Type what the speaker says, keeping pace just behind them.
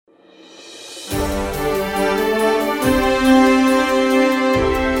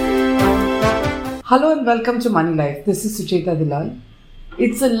Hello and welcome to Money Life. This is Sucheta Dilal.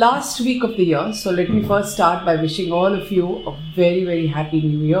 It's the last week of the year, so let me first start by wishing all of you a very, very happy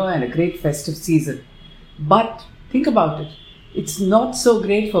new year and a great festive season. But think about it. It's not so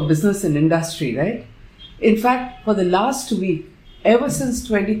great for business and industry, right? In fact, for the last week, ever since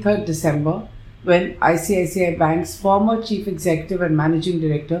 23rd December, when ICICI Bank's former Chief Executive and Managing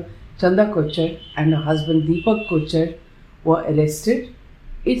Director Chanda Kochchar and her husband Deepak Kochchar were arrested,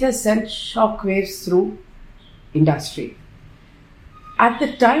 it has sent shockwaves through industry. At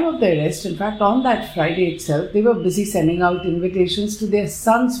the time of the arrest, in fact on that Friday itself, they were busy sending out invitations to their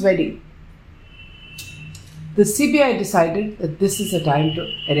son's wedding. The CBI decided that this is the time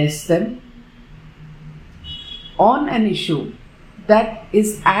to arrest them on an issue that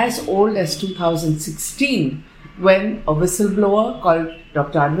is as old as 2016, when a whistleblower called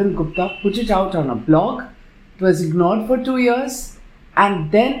Dr. Arvind Gupta put it out on a blog. It was ignored for 2 years.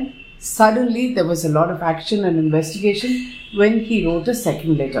 And then suddenly there was a lot of action and investigation when he wrote a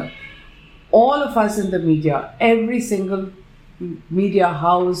second letter. All of us in the media, every single media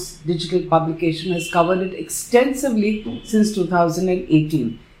house, digital publication has covered it extensively since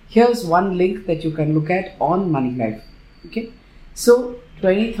 2018. Here's one link that you can look at on Money Life. Okay, so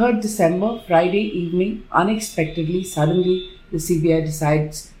 23rd December, Friday evening, unexpectedly, suddenly the CBI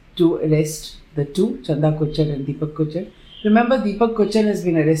decides to arrest the two, Chanda Kochchar and Deepak Kochchar. Remember, Deepak Kochchar has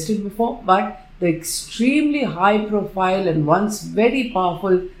been arrested before, but the extremely high profile and once very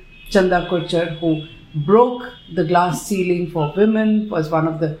powerful Chanda Kochchar, who broke the glass ceiling for women, was one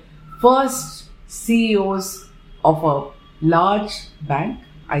of the first CEOs of a large bank.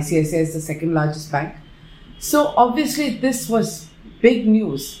 ICICI is the second largest bank. So obviously this was big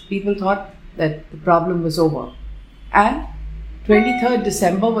news. People thought that the problem was over. And 23rd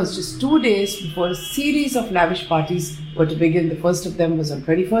December was just 2 days before a series of lavish parties were to begin. The first of them was on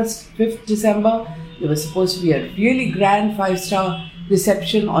 5th December. There was supposed to be a really grand 5-star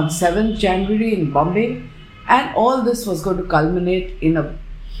reception on 7th January in Bombay. And all this was going to culminate in a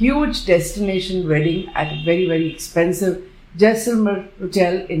huge destination wedding at a very, very expensive Jaisalmer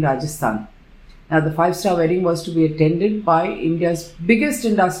hotel in Rajasthan. Now, the 5-star wedding was to be attended by India's biggest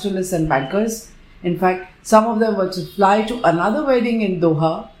industrialists and bankers. In fact, some of them were to fly to another wedding in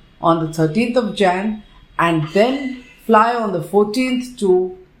Doha on the 13th of Jan and then fly on the 14th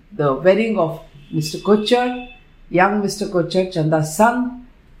to the wedding of Mr. Kochchar, young Mr. Kochchar, Chanda's son,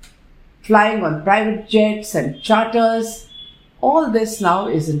 flying on private jets and charters. All this now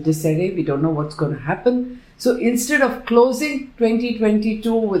is in disarray. We don't know what's going to happen. So instead of closing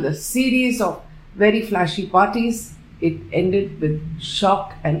 2022 with a series of very flashy parties, it ended with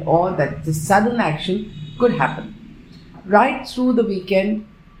shock and awe that this sudden action could happen. Right through the weekend,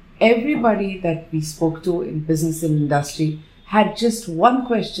 everybody that we spoke to in business and industry had just one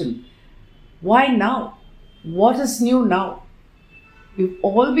question. Why now? What is new now? We've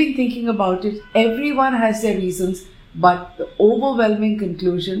all been thinking about it. Everyone has their reasons, but the overwhelming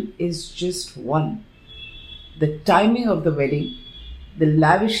conclusion is just one. The timing of the wedding, the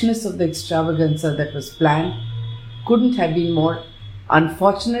lavishness of the extravaganza that was planned, couldn't have been more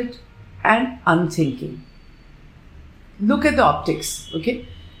unfortunate and unthinking. Look at the optics, okay?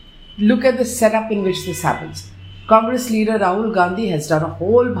 Look at the setup in which this happens. Congress leader Rahul Gandhi has done a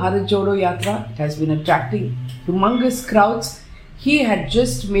whole Bharat Jodo Yatra. It has been attracting humongous crowds. He had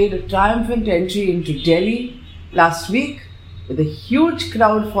just made a triumphant entry into Delhi last week with a huge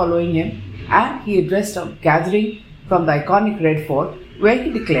crowd following him, and he addressed a gathering from the iconic Red Fort where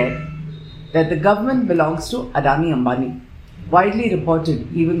he declared that the government belongs to Adani Ambani. Widely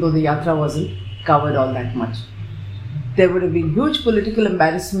reported, even though the yatra wasn't covered all that much. There would have been huge political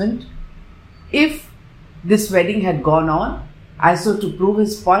embarrassment if this wedding had gone on, as though to prove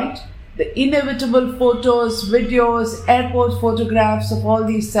his point. The inevitable photos, videos, airport photographs of all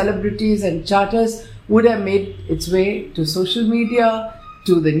these celebrities and charters would have made its way to social media,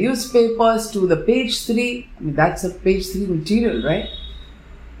 to the newspapers, to the page 3. I mean, that's a page 3 material, right?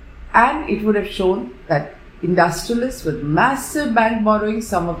 And it would have shown that industrialists with massive bank borrowings,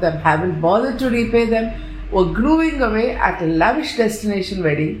 some of them haven't bothered to repay them, were grooving away at a lavish destination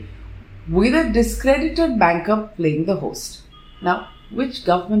wedding with a discredited banker playing the host. Now, which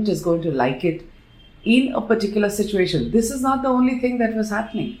government is going to like it in a particular situation? This is not the only thing that was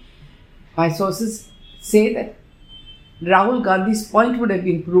happening. My sources say that Rahul Gandhi's point would have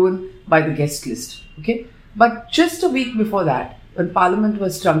been proven by the guest list. Okay, but just a week before that, when Parliament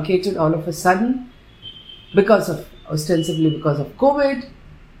was truncated all of a sudden, ostensibly because of COVID,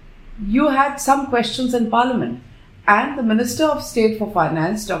 you had some questions in Parliament. And the Minister of State for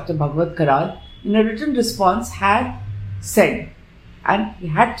Finance, Dr. Bhagwat Karad, in a written response had said, and he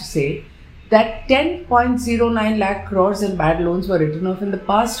had to say, that 10.09 lakh crores in bad loans were written off in the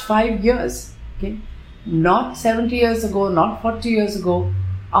past 5 years. Okay? Not 70 years ago, not 40 years ago,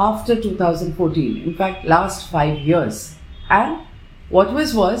 after 2014. In fact, last 5 years. And what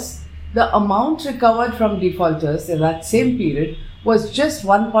was worse, the amount recovered from defaulters in that same period was just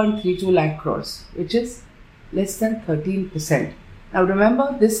 1.32 lakh crores, which is less than 13%. Now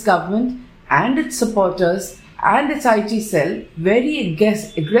remember, this government and its supporters and its IT cell very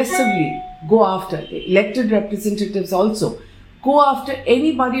aggressively go after, elected representatives also, go after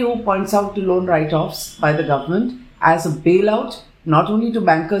anybody who points out to loan write-offs by the government as a bailout, not only to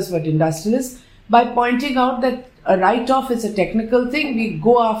bankers but industrialists. By pointing out that a write-off is a technical thing, we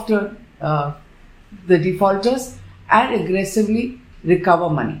go after the defaulters and aggressively recover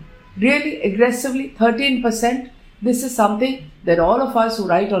money. Really aggressively, 13%. This is something that all of us who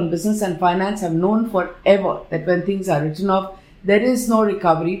write on business and finance have known forever, that when things are written off, there is no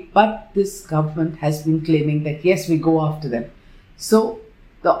recovery, but this government has been claiming that yes, we go after them. So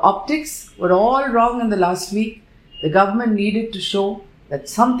the optics were all wrong in the last week. The government needed to show that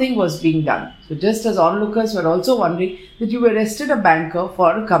something was being done. So just as onlookers were also wondering that you arrested a banker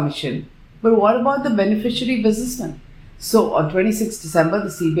for a commission, but what about the beneficiary businessman? So on 26 December, the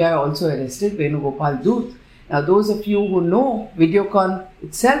CBI also arrested Venugopal Dhoot. Now those of you who know, Videocon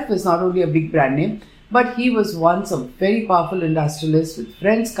itself is not only a big brand name, but he was once a very powerful industrialist with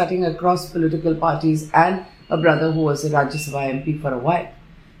friends cutting across political parties and a brother who was a Rajya Sabha MP for a while.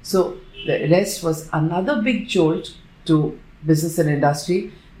 So the arrest was another big jolt to business and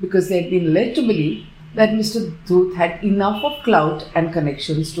industry because they had been led to believe that Mr. Dhoot had enough of clout and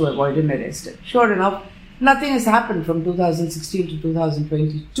connections to avoid an arrest. Sure enough, nothing has happened from 2016 to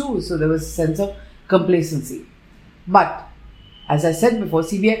 2022, so there was a sense of complacency. But as I said before,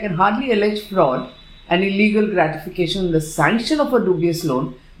 CBI can hardly allege fraud and illegal gratification in the sanction of a dubious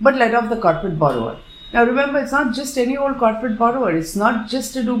loan, but let off the corporate borrower. Now remember, it's not just any old corporate borrower. It's not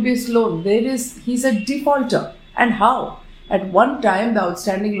just a dubious loan. He's a defaulter. And how? At one time, the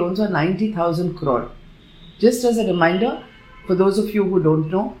outstanding loans were 90,000 crore. Just as a reminder, for those of you who don't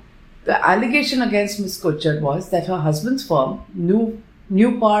know, the allegation against Ms. Kochchar was that her husband's firm, New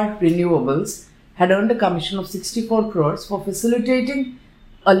Power Renewables, had earned a commission of 64 crores for facilitating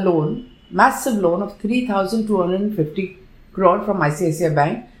a loan, massive loan of 3,250 crore from ICICI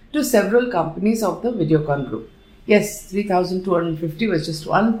Bank to several companies of the Videocon group. Yes, 3,250 was just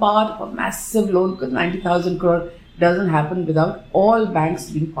one part of a massive loan because 90,000 crore doesn't happen without all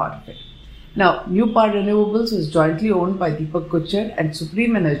banks being part of it. Now, New Power Renewables was jointly owned by Deepak Kochchar and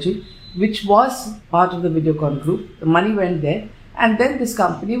Supreme Energy, which was part of the Videocon group. The money went there, and then this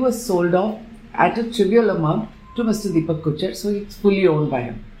company was sold off at a trivial amount to Mr. Deepak Kochchar, so it's fully owned by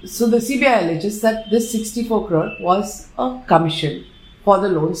him. So the CBI alleges that this 64 crore was a commission for the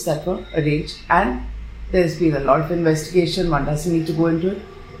loans that were arranged, and there's been a lot of investigation. One doesn't need to go into it.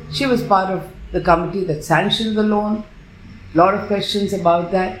 She was part of the committee that sanctioned the loan. A lot of questions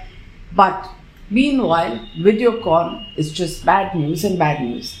about that. But meanwhile, Videocon is just bad news and bad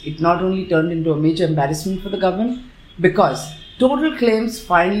news. It not only turned into a major embarrassment for the government because total claims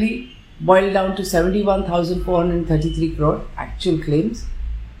finally boiled down to 71,433 crore actual claims.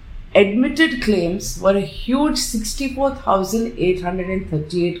 Admitted claims were a huge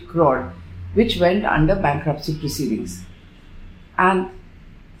 64,838 crore, which went under bankruptcy proceedings. And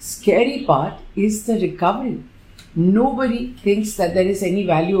scary part is the recovery. Nobody thinks that there is any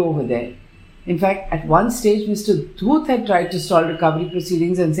value over there. In fact, at one stage, Mr. Dhoot had tried to stall recovery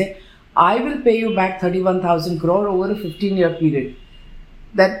proceedings and say, I will pay you back 31,000 crore over a 15-year period.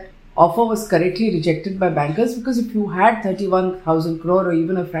 That offer was correctly rejected by bankers because if you had 31,000 crore or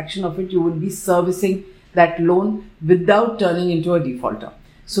even a fraction of it, you would be servicing that loan without turning into a defaulter.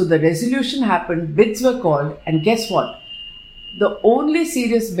 So the resolution happened, bids were called, and guess what? The only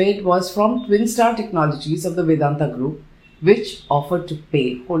serious bid was from Twin Star Technologies of the Vedanta Group, which offered to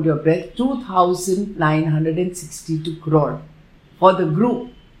pay, hold your breath, 2,962 crore for the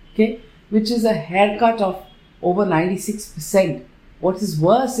group, okay, which is a haircut of over 96%. What is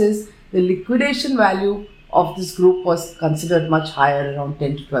worse is the liquidation value of this group was considered much higher, around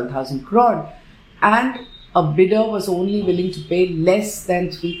 10 to 12,000 crore, and a bidder was only willing to pay less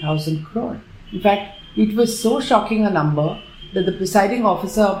than 3,000 crore. In fact, it was so shocking a number that the presiding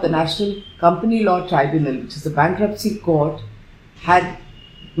officer of the National Company Law Tribunal, which is the bankruptcy court, had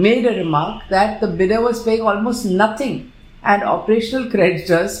made a remark that the bidder was paying almost nothing and operational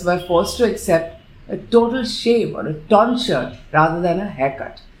creditors were forced to accept a total shave or a tonsure rather than a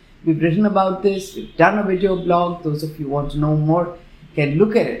haircut. We've written about this, we've done a video blog. Those of you who want to know more can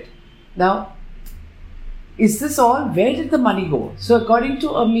look at it. Now, is this all? Where did the money go? So according to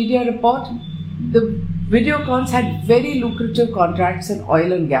a media report, the Videocons had very lucrative contracts in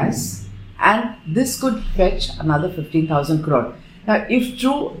oil and gas, and this could fetch another 15,000 crore. Now, if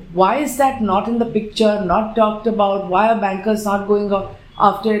true, why is that not in the picture, not talked about? Why are bankers not going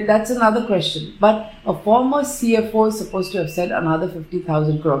after it? That's another question. But a former CFO is supposed to have said another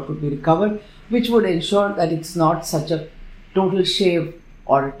 50,000 crore could be recovered, which would ensure that it's not such a total shave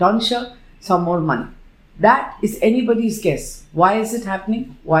or a tonsure, some more money. That is anybody's guess. Why is it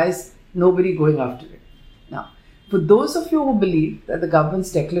happening? Why is nobody going after it? Now, for those of you who believe that the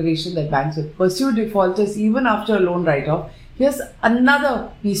government's declaration that banks will pursue defaulters even after a loan write-off, here's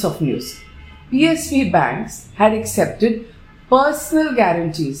another piece of news. PSB banks had accepted personal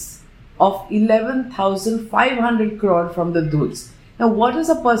guarantees of 11,500 crore from the Dhoots. Now, what is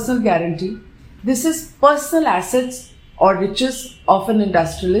a personal guarantee? This is personal assets or riches of an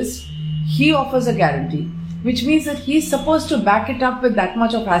industrialist. He offers a guarantee, which means that he's supposed to back it up with that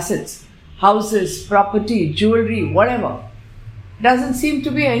much of assets, houses, property, jewelry, whatever. Doesn't seem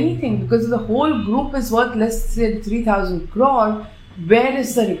to be anything because the whole group is worth less than 3,000 crore. Where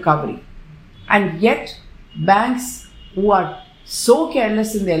is the recovery? And yet, banks who are so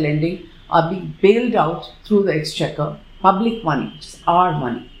careless in their lending are being bailed out through the exchequer, public money, which is our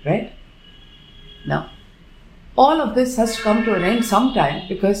money, right? Now, all of this has to come to an end sometime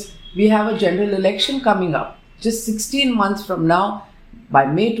because we have a general election coming up. Just 16 months from now, by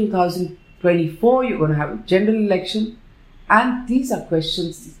May 2024, you're going to have a general election. And these are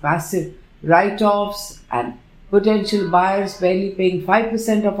questions, these massive write-offs and potential buyers barely paying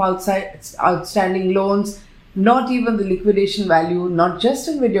 5% of outstanding loans, not even the liquidation value, not just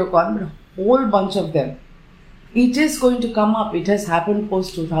in Videocon, but a whole bunch of them. It is going to come up. It has happened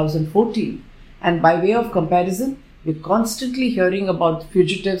post 2014. And by way of comparison, we're constantly hearing about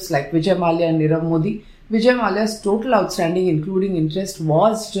fugitives like Vijay Mallya and Nirav Modi. Vijay Mallya's total outstanding, including interest,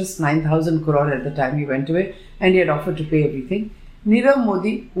 was just 9,000 crore at the time he went away, and he had offered to pay everything. Nirav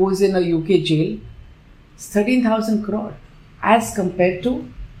Modi, who is in a UK jail, is 13,000 crore. As compared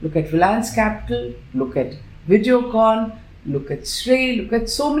to, look at Reliance Capital, look at Videocon, look at Shrey, look at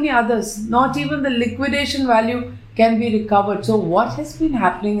so many others. Not even the liquidation value can be recovered. So what has been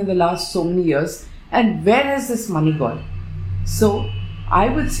happening in the last so many years, and where has this money gone? So I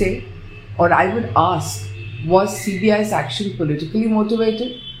would say, or I would ask, was CBI's action politically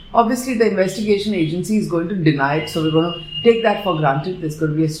motivated? Obviously, the investigation agency is going to deny it, so we're going to take that for granted. There's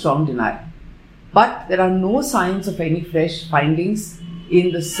going to be a strong denial. But there are no signs of any fresh findings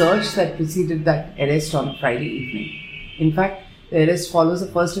in the search that preceded that arrest on Friday evening. In fact, the arrest follows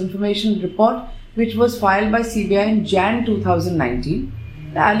a first information report which was filed by CBI in Jan 2019.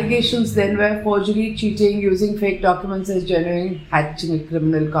 The allegations then were forgery, cheating, using fake documents as genuine, hatching a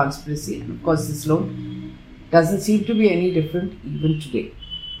criminal conspiracy. And of course, this loan doesn't seem to be any different even today.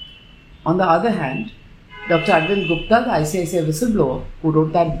 On the other hand, Dr. Arvind Gupta, the ICICI whistleblower who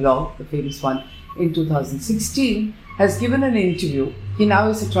wrote that blog, the famous one, in 2016, has given an interview. He now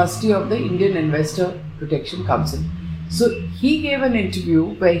is a trustee of the Indian Investor Protection Council. So he gave an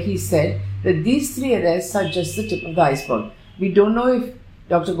interview where he said that these three arrests are just the tip of the iceberg. We don't know if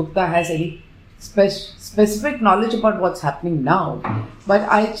Dr. Gupta has any specific knowledge about what's happening now, but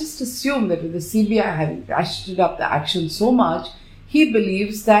I just assume that with the CBI having ratcheted up the action so much, he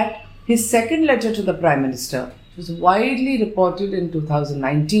believes that his second letter to the Prime Minister, which was widely reported in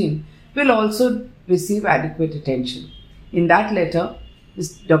 2019, will also receive adequate attention. In that letter,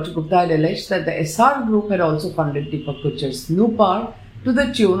 Dr. Gupta had alleged that the SR Group had also funded Deepak Kochchar's new power to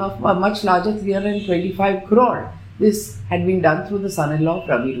the tune of a much larger 325 crore. This had been done through the son-in-law of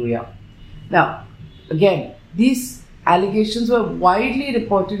Ravi Ruya. Now, again, these allegations were widely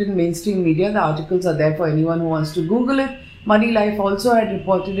reported in mainstream media. The articles are there for anyone who wants to Google it. Money Life also had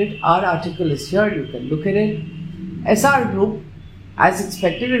reported it. Our article is here. You can look at it. SR Group, as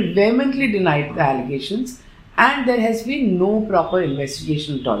expected, had vehemently denied the allegations, and there has been no proper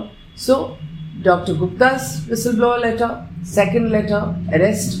investigation at all. So, Dr. Gupta's whistleblower letter, second letter,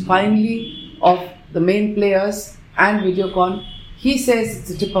 arrest finally of the main players and Videocon, he says it's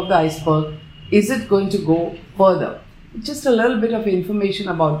the tip of the iceberg. Is it going to go further? Just a little bit of information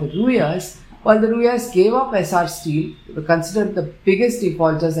about the Ruyas. While the Ruyas gave up SR Steel, they were considered the biggest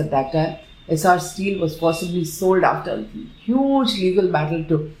defaulters at that time. SR Steel was possibly sold after a huge legal battle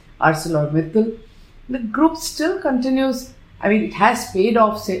to ArcelorMittal. The group still continues. I mean, it has paid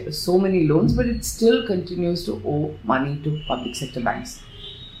off so many loans, but it still continues to owe money to public sector banks.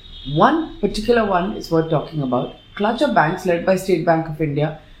 One particular one is worth talking about. Kochchar banks, led by State Bank of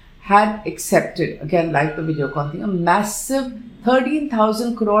India, had accepted, again like the Videocon thing, a massive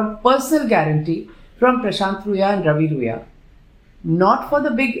 13,000 crore personal guarantee from Prashant Ruya and Ravi Ruya. Not for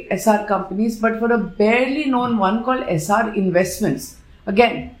the big SR companies, but for a barely known one called SR Investments.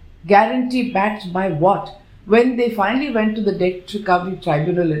 Again, guarantee backed by what? When they finally went to the Debt Recovery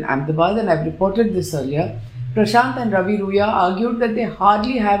Tribunal in Ahmedabad, and I've reported this earlier, Prashant and Ravi Ruya argued that they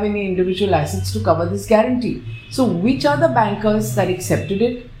hardly have any individual assets to cover this guarantee. So which are the bankers that accepted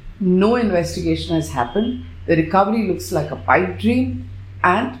it? No investigation has happened. The recovery looks like a pipe dream,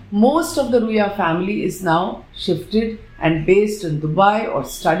 and most of the Ruya family is now shifted and based in Dubai or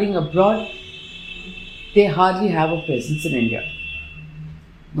studying abroad. They hardly have a presence in India.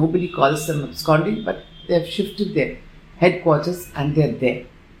 Nobody calls them absconding, but they have shifted their headquarters and they are there.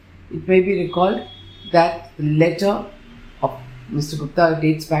 It may be recalled that the letter of Mr. Gupta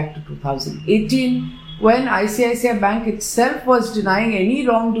dates back to 2018, when ICICI Bank itself was denying any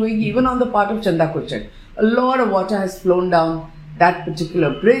wrongdoing even on the part of Chanda Kochchar. A lot of water has flown down that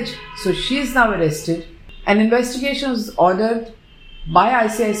particular bridge, so she is now arrested. An investigation was ordered by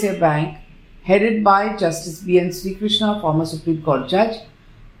ICICI Bank, headed by Justice B.N. Srikrishna, former Supreme Court judge,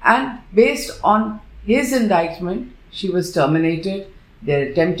 and based on his indictment, she was terminated. They're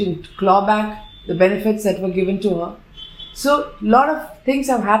attempting to claw back the benefits that were given to her. So, a lot of things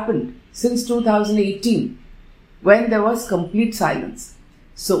have happened since 2018, when there was complete silence.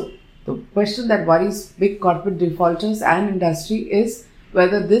 So, the question that worries big corporate defaulters and industry is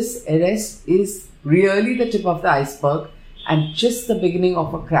whether this arrest is really the tip of the iceberg and just the beginning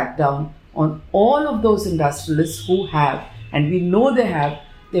of a crackdown on all of those industrialists who have, and we know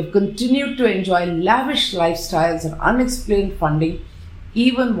they've continued to enjoy lavish lifestyles and unexplained funding,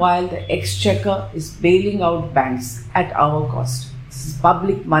 even while the exchequer is bailing out banks at our cost. This is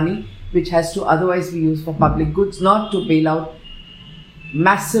public money which has to otherwise be used for public goods, not to bail out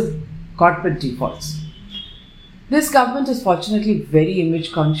massive corporate defaults. This government is fortunately very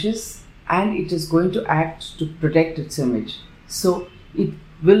image conscious, and it is going to act to protect its image. So it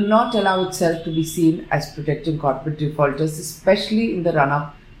will not allow itself to be seen as protecting corporate defaulters, especially in the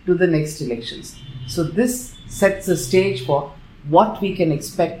run-up to the next elections. So this sets the stage for what we can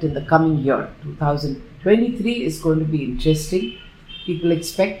expect in the coming year. 2023 is going to be interesting. People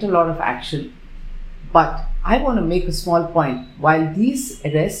expect a lot of action. But I want to make a small point. While these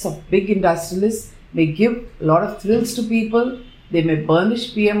arrests of big industrialists may give a lot of thrills to people, they may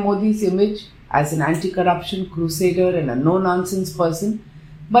burnish PM Modi's image as an anti-corruption crusader and a no-nonsense person.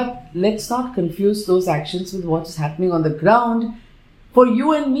 But let's not confuse those actions with what is happening on the ground for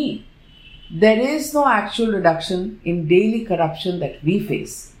you and me. There is no actual reduction in daily corruption that we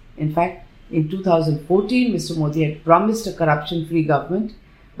face. In fact, in 2014, Mr. Modi had promised a corruption-free government,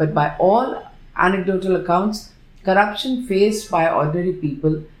 but by all anecdotal accounts, corruption faced by ordinary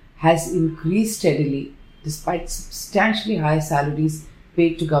people has increased steadily despite substantially higher salaries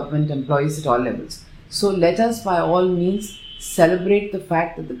paid to government employees at all levels. So let us by all means celebrate the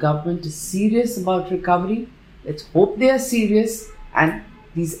fact that the government is serious about recovery. Let's hope they are serious and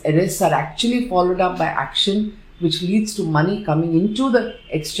these arrests are actually followed up by action which leads to money coming into the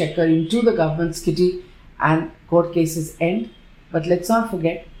exchequer, into the government's kitty, and court cases end. But let's not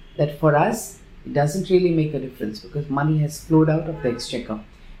forget that for us, it doesn't really make a difference because money has flowed out of the exchequer.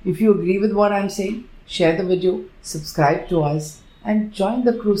 If you agree with what I'm saying, share the video, subscribe to us, and join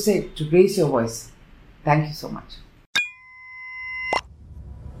the crusade to raise your voice. Thank you so much.